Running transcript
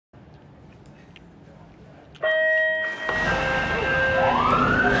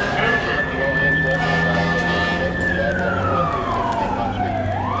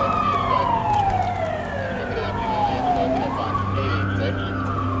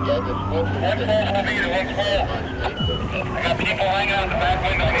Yeah, just will be there. I got people hanging out the back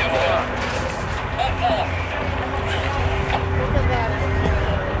window here.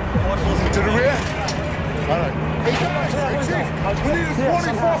 To the rear? All right. Hey, Chief, we need a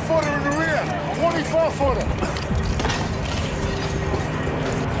 24-footer in the rear. 24-footer.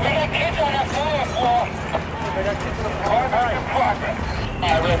 We got kids on that floor. We got kids on the floor. All right.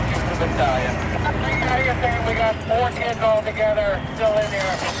 Rescue the battalion. Now you're saying we got 4 kids all together, still in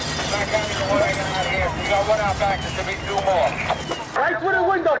there. Not counting the one I got out here. We got one out back, there should be 2 more. Right through the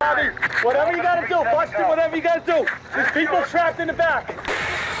window, Bobby. Whatever you gotta do, bust it, whatever you gotta do. There's people trapped in the back.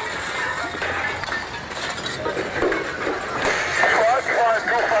 Squad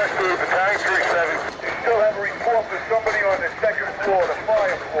 5252, battalion 37. You still have a report for somebody on the 2nd floor, the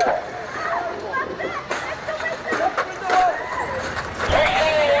fire floor.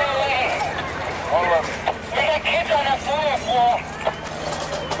 We got kids on that floor.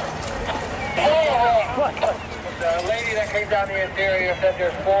 The lady that came down the interior said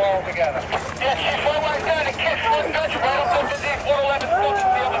there's 4 altogether. Yeah, she's right like that. The kids look good. Right up to the 411 floor.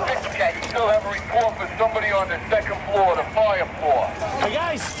 The other victim. Okay, you still have a report for somebody on the 2nd floor, the fire floor. Hey,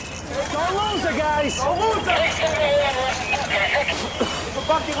 guys. Don't lose it, guys. Don't lose it. The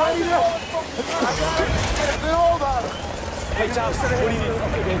bucket ready there? Get hold on it. Hey, Charles, what do you need?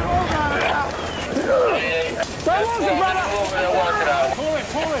 Okay, baby. Hold on it now. Don't lose it, brother. Pull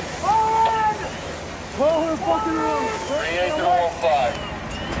it. Pull the fucking room. 38-15.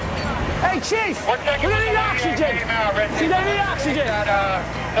 Hey, Chief, we need oxygen. See, they need oxygen.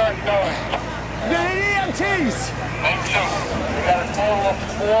 They need EMTs. We got a total of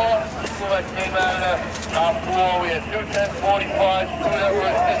 4 people that came out of our floor. We had 2 1045s, 2 that were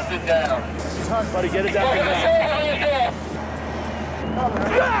assisted down. Buddy, get it down.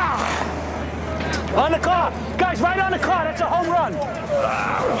 On the car. Guys, right on the car. That's a home run.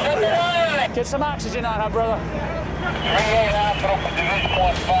 Get some oxygen on her, brother. 38 hospital for Division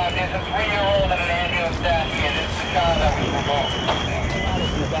 1-5. There's a 3-year-old in an ambulance down here. This is the car that we removed.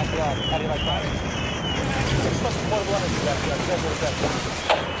 In the backyard. How do you like that?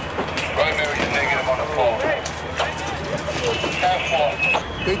 Primary negative on the phone.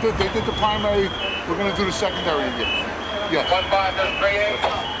 They did the primary. We're going to do the secondary again. Yes. 1-5 does 38.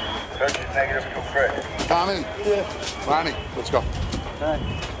 Search is negative to Chris. Tommy. Yeah. Ronnie, let's go. All right.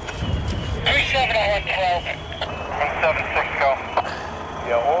 37-12. 176 go.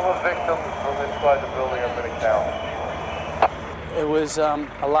 Yeah, all the victims from inside the building have been accounted. It was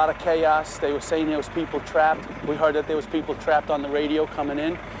a lot of chaos. They were saying there was people trapped. We heard that there was people trapped on the radio coming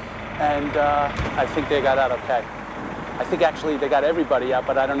in, and I think they got out okay. I think actually they got everybody out,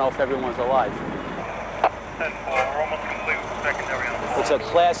 but I don't know if everyone's alive. We're almost complete with secondary on the phone. It's a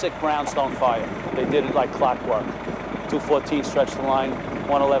classic brownstone fire. They did it like clockwork. 214 stretched the line,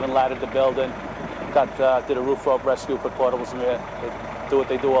 111 laddered the building, did a roof rope rescue, put portables in there. They do what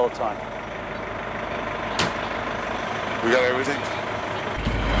they do all the time. We got everything?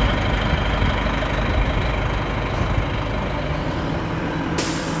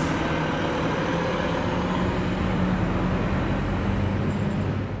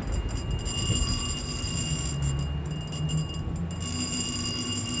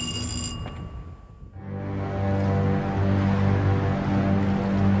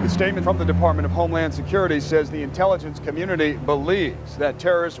 A statement from the Department of Homeland Security says the intelligence community believes that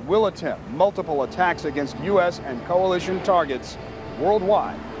terrorists will attempt multiple attacks against U.S. and coalition targets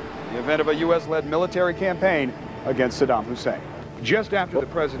worldwide in the event of a U.S.-led military campaign against Saddam Hussein. Just after the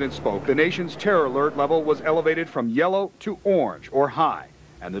president spoke, the nation's terror alert level was elevated from yellow to orange, or high,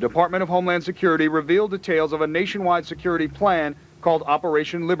 and the Department of Homeland Security revealed details of a nationwide security plan called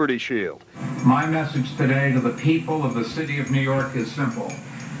Operation Liberty Shield. My message today to the people of the city of New York is simple.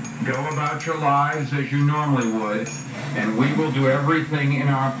 Go about your lives as you normally would, and we will do everything in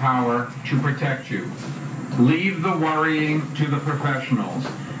our power to protect you. Leave the worrying to the professionals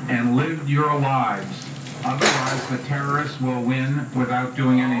and live your lives. Otherwise, the terrorists will win without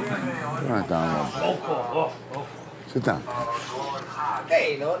doing anything. All right, down. Sit down.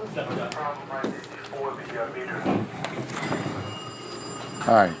 Hey, Norton.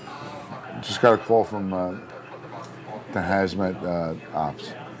 All right. Just got a call from the hazmat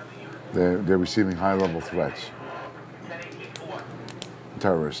ops. They're receiving high-level threats,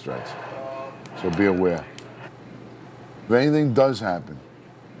 terrorist threats. So be aware. If anything does happen,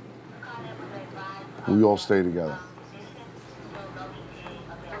 we all stay together.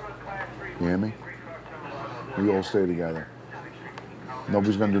 You hear me? We all stay together.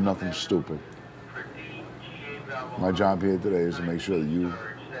 Nobody's gonna do nothing stupid. My job here today is to make sure that you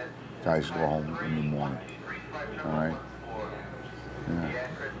guys go home in the morning. All right? Yeah.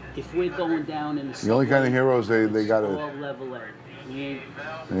 If we're going down in The only kind of heroes they got to. all level A. We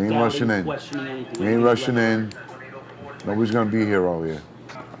ain't rushing in. questioning anything. We ain't rushing in. Nobody's gonna be a hero here.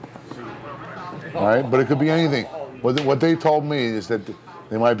 All right, but it could be anything. What they told me is that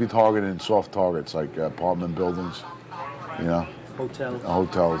they might be targeting soft targets like apartment buildings, you know,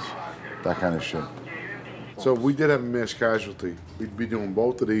 hotels, that kind of shit. So if we did have a mass casualty, we'd be doing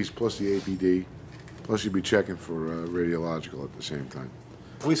both of these plus the APD, plus you'd be checking for radiological at the same time.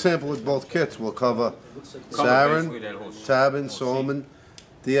 If we sample with both kits, we'll cover sarin, tabin, solmin,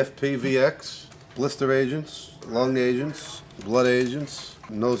 DFP, VX, blister agents, lung agents, blood agents,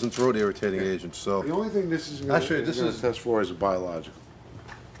 nose and throat irritating agents. So the only thing this is going to test for is a biological.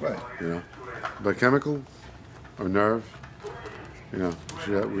 Right. You know, but chemical or nerve, you know,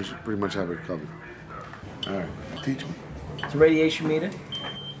 we should pretty much have it covered. All right, teach me. It's a radiation meter.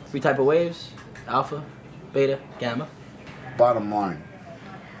 3 type of waves: alpha, beta, gamma. Bottom line,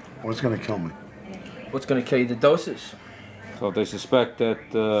 what's going to kill me? What's going to kill you? The doses. So if they suspect that,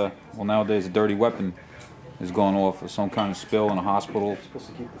 well, nowadays a dirty weapon is going off or some kind of spill in a hospital,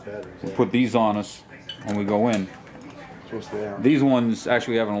 we put these on us when we go in. These ones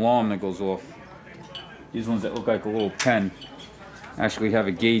actually have an alarm that goes off. These ones that look like a little pen actually have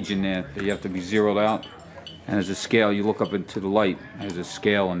a gauge in there that you have to be zeroed out. And there's a scale, you look up into the light, there's a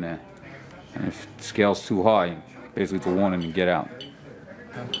scale in there. And if the scale's too high, basically it's a warning to get out.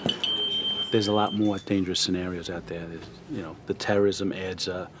 There's a lot more dangerous scenarios out there. There's, you know, the terrorism adds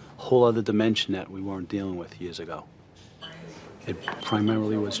a whole other dimension that we weren't dealing with years ago. It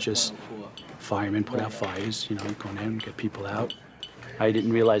primarily was just firemen put out fires, you know, go in and get people out. I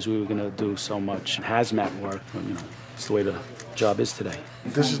didn't realize we were going to do so much hazmat work, but, you know, it's the way the job is today.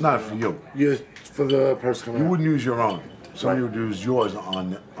 This is not for you. For the person coming. You wouldn't use your own. Somebody would use yours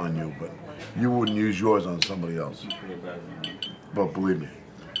on you, but you wouldn't use yours on somebody else. But believe me,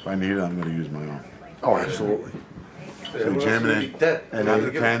 if I need it, I'm going to use my own. Oh, absolutely. So you jam it in, and then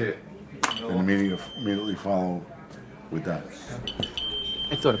you can, and immediately follow with that.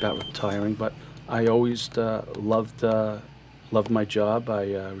 I thought about retiring, but I always loved my job.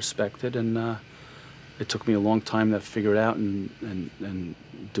 I respected, and it took me a long time to figure it out and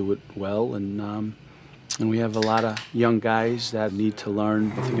do it well. And we have a lot of young guys that need to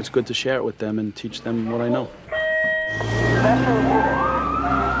learn. I think it's good to share it with them and teach them what I know.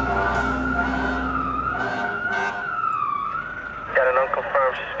 Got an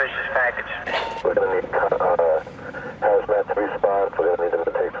unconfirmed suspicious package. We're going to need hazmat to respond. We're going to need them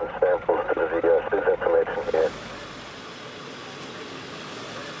to take some samples to the information here.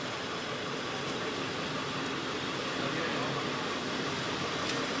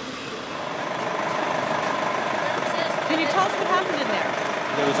 Can you tell us what happened in there?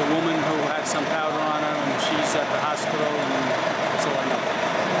 There was a woman who had some powder on her, and she's at the hospital, and that's all I know.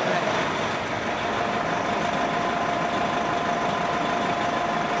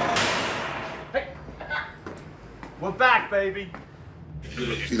 We're back, baby.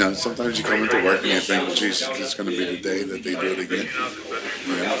 You know, sometimes you come into work and you think, well, Jesus, this is going to be the day that they do it again.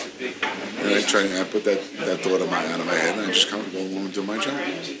 You know? And I put that thought out of my head, and I just come and go along and do my job.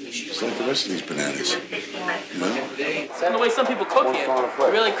 Just like the rest of these bananas. You know? And the way some people cook it,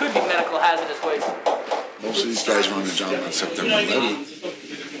 it really could be medical hazardous waste. Most of these guys were on the job on September 11th,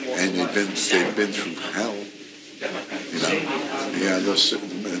 and they've been through hell. You know?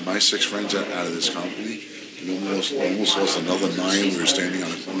 Yeah, my 6 friends out of this company, we almost lost another 9. We were standing on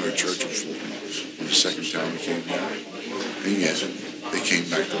the corner of Church and Fulton when the second tower came down. And yes, they came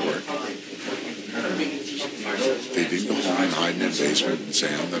back to work. They didn't go home and hide in their basement and say,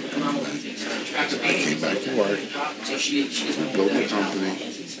 I'm never coming back. They came back to work. We built a company.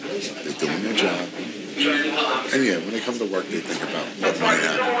 They're doing their job. And yeah, when they come to work, they think about what might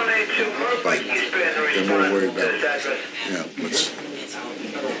happen. But they're more worried about, you know,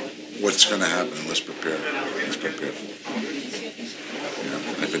 what's going to happen, and let's prepare for it. You know,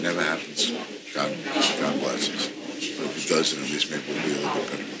 and if it never happens, God bless us. But if it does, then at least maybe we'll be a little bit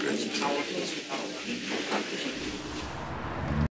better prepared.